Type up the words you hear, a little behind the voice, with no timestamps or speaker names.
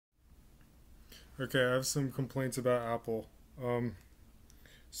Okay, I have some complaints about Apple. Um,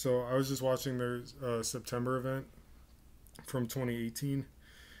 so I was just watching their September event from 2018,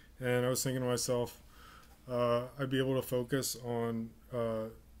 and I was thinking to myself, I'd be able to focus on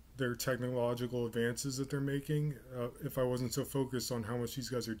their technological advances that they're making if I wasn't so focused on how much these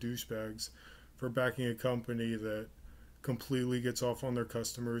guys are douchebags for backing a company that completely gets off on their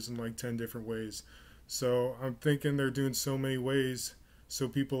customers in like 10 different ways. So I'm thinking they're doing so many ways so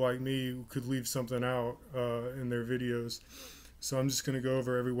people like me could leave something out in their videos. So I'm just going to go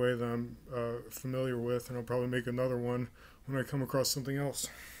over every way that I'm familiar with, and I'll probably make another one when I come across something else.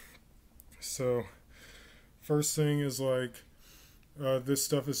 So first thing is like this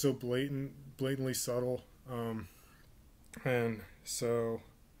stuff is so blatantly subtle, and so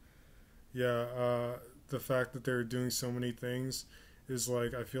yeah, the fact that they're doing so many things is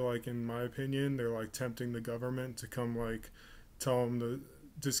like I feel like in my opinion they're like tempting the government to come like tell them to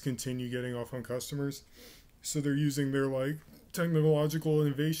discontinue getting off on customers. So they're using their like technological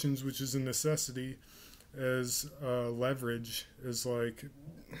innovations, which is a necessity, as leverage. Is like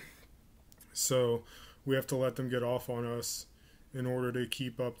so we have to let them get off on us in order to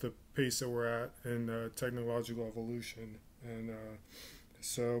keep up the pace that we're at in technological evolution. And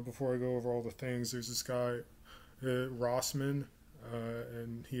so before I go over all the things, there's this guy Rossman,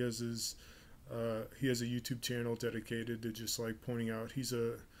 and he has a YouTube channel dedicated to just like pointing out he has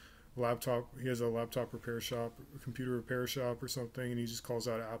a laptop repair shop, a computer repair shop or something, and he just calls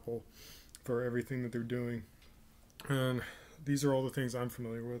out Apple for everything that they're doing. And these are all the things I'm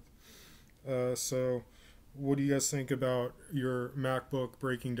familiar with. So, what do you guys think about your MacBook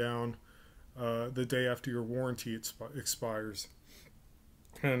breaking down the day after your warranty expires?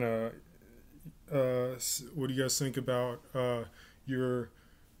 And what do you guys think about your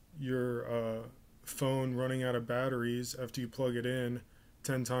phone running out of batteries after you plug it in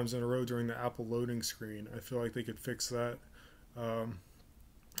 10 times in a row during the Apple loading screen? I feel like they could fix that um,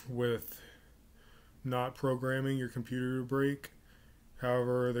 with not programming your computer to break.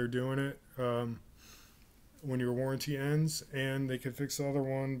 However, they're doing it when your warranty ends, and they could fix the other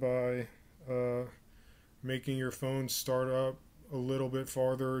one by making your phone start up a little bit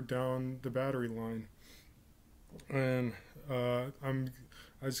farther down the battery line. And I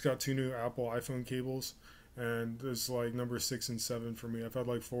just got two new Apple iPhone cables, and there's like number 6 and 7 for me. I've had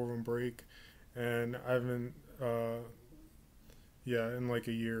like four of them break, and I haven't in like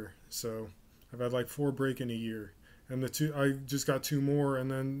a year. So I've had like four break in a year, and the two I just got two more,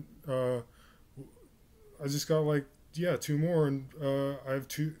 and then I just got like two more, and I have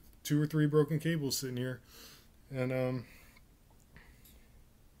two or three broken cables sitting here, and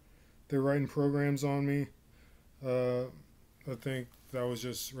they're writing programs on me. Uh, I think that was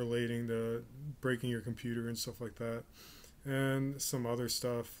just relating to breaking your computer and stuff like that. And some other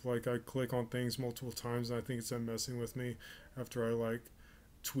stuff, like I click on things multiple times and I think it's them messing with me after I like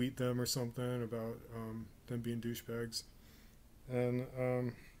tweet them or something about them being douchebags. And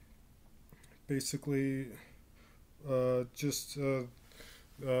basically, just their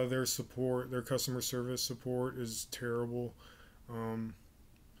customer service support is terrible. Um,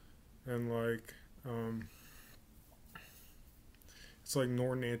 and like, it's like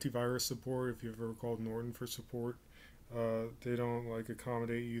Norton antivirus support. If you've ever called Norton for support, they don't like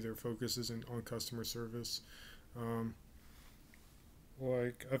accommodate you. Their focus isn't on customer service. Um,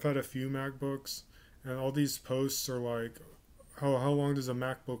 like I've had a few MacBooks, and all these posts are like, how long does a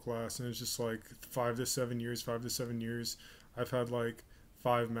MacBook last? And it's just like 5 to 7 years, 5 to 7 years. I've had like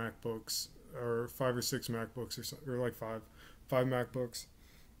five MacBooks or 5 or 6 MacBooks or like five MacBooks,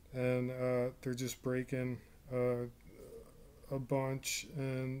 and they're just breaking a bunch,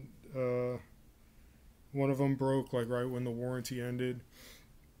 and one of them broke like right when the warranty ended.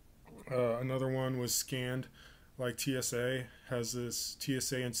 Another one was scanned. Like TSA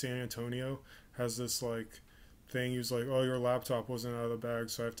in San Antonio has this like thing. He was like, "Oh, your laptop wasn't out of the bag,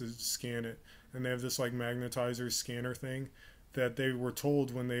 so I have to scan it." And they have this like magnetizer scanner thing that they were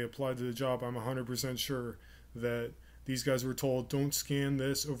told when they applied to the job. I'm 100% sure that these guys were told, "Don't scan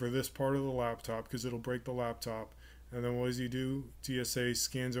this over this part of the laptop because it'll break the laptop." And then what does he do? TSA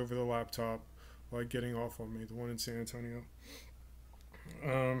scans over the laptop, like getting off on me, the one in San Antonio.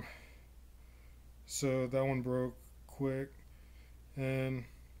 Um, so that one broke quick. And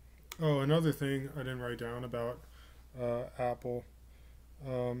oh, another thing I didn't write down about Apple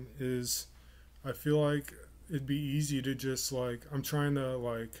is I feel like it'd be easy to just like I'm trying to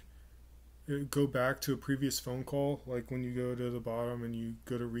like go back to a previous phone call, like when you go to the bottom and you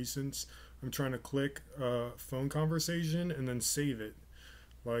go to recents. I'm trying to click phone conversation and then save it.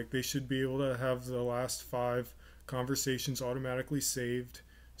 Like they should be able to have the last five conversations automatically saved,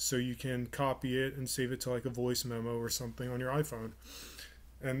 so you can copy it and save it to like a voice memo or something on your iPhone.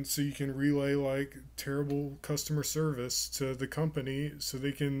 And so you can relay like terrible customer service to the company so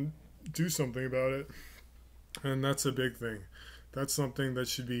they can do something about it. And that's a big thing. That's something that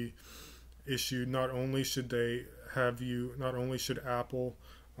should be issued. Not only should they have you, not only should Apple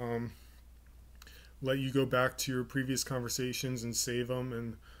let you go back to your previous conversations and save them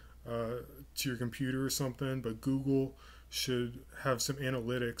and to your computer or something, but Google should have some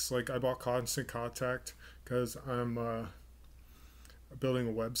analytics. Like I bought Constant Contact because I'm building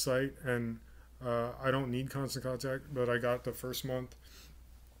a website, and I don't need Constant Contact, but I got the first month,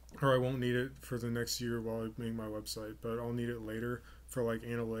 or I won't need it for the next year while I make my website, but I'll need it later for like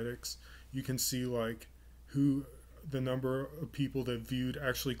analytics. You can see like who the number of people that viewed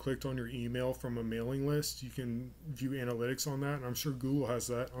actually clicked on your email from a mailing list. You can view analytics on that, and I'm sure Google has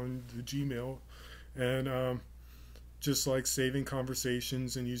that on the Gmail. And just like saving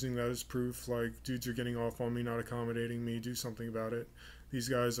conversations and using that as proof, like dudes are getting off on me, not accommodating me, do something about it. These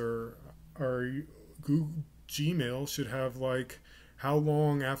guys are Google, Gmail should have like how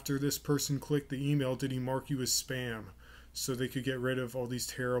long after this person clicked the email did he mark you as spam, so they could get rid of all these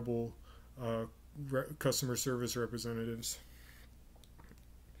terrible customer service representatives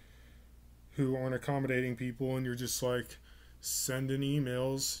who aren't accommodating people, and you're just like sending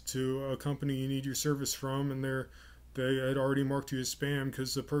emails to a company you need your service from, and they had already marked you as spam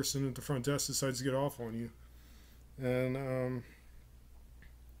because the person at the front desk decides to get off on you. And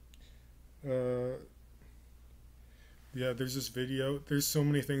yeah, there's this video. There's so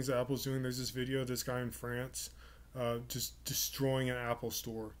many things that Apple's doing. There's this video of this guy in France just destroying an Apple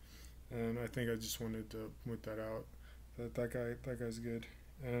store. And I think I just wanted to point that out. That guy's good.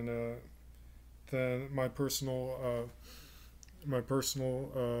 And then my personal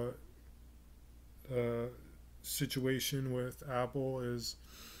situation with Apple is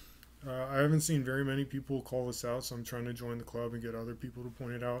I haven't seen very many people call this out, so I'm trying to join the club and get other people to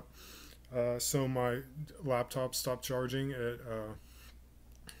point it out. So my laptop stopped charging at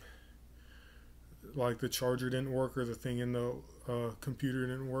like the charger didn't work, or the thing in the computer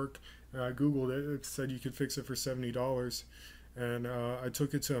didn't work. And I googled it. It said you could fix it for $70, and I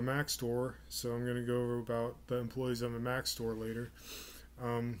took it to a Mac store. So I'm going to go over about the employees of a Mac store later.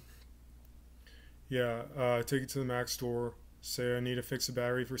 I take it to the Mac store, say I need to fix a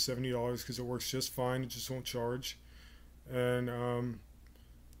battery for $70 because it works just fine, it just won't charge. And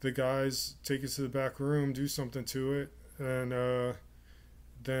the guys take it to the back room, do something to it, and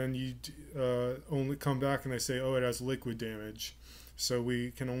then you only come back and they say, oh, it has liquid damage. So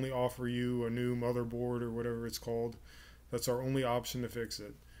we can only offer you a new motherboard or whatever it's called. That's our only option to fix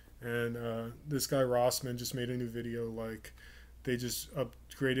it. And this guy Rossman just made a new video, like they just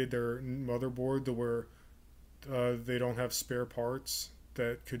upgraded their motherboard to where they don't have spare parts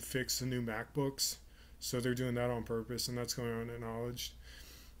that could fix the new MacBooks. So they're doing that on purpose, and that's going unacknowledged.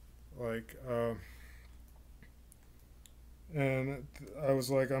 Like, and I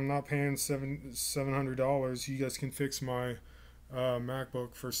was like, I'm not paying $700. You guys can fix my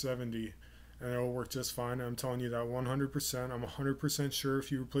MacBook for $70, and it'll work just fine. I'm telling you that 100%. I'm 100% sure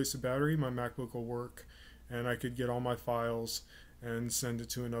if you replace the battery, my MacBook will work, and I could get all my files and send it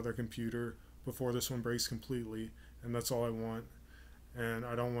to another computer before this one breaks completely. And that's all I want. And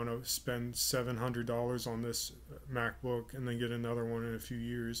I don't want to spend $700 on this MacBook and then get another one in a few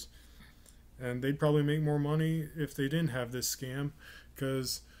years. And they'd probably make more money if they didn't have this scam,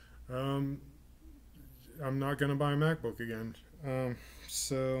 because I'm not going to buy a MacBook again.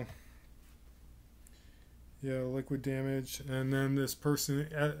 So yeah, liquid damage. And then this person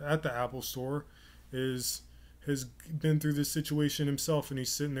at the Apple store has been through this situation himself, and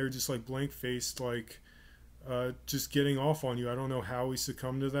he's sitting there just like blank faced, like just getting off on you. I don't know how he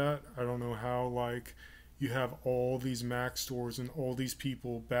succumbed to that. I don't know how, like, you have all these Mac stores and all these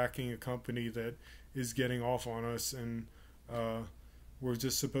people backing a company that is getting off on us, and we're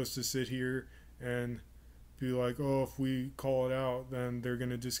just supposed to sit here and be like, oh, if we call it out, then they're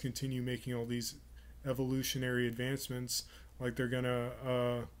going to discontinue making all these evolutionary advancements. Like they're gonna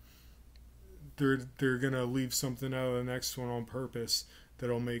leave something out of the next one on purpose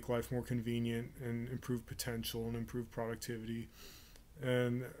that'll make life more convenient and improve potential and improve productivity.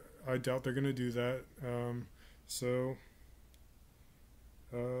 And I doubt they're gonna do that.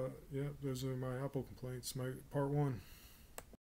 Yeah, those are my Apple complaints. My part one.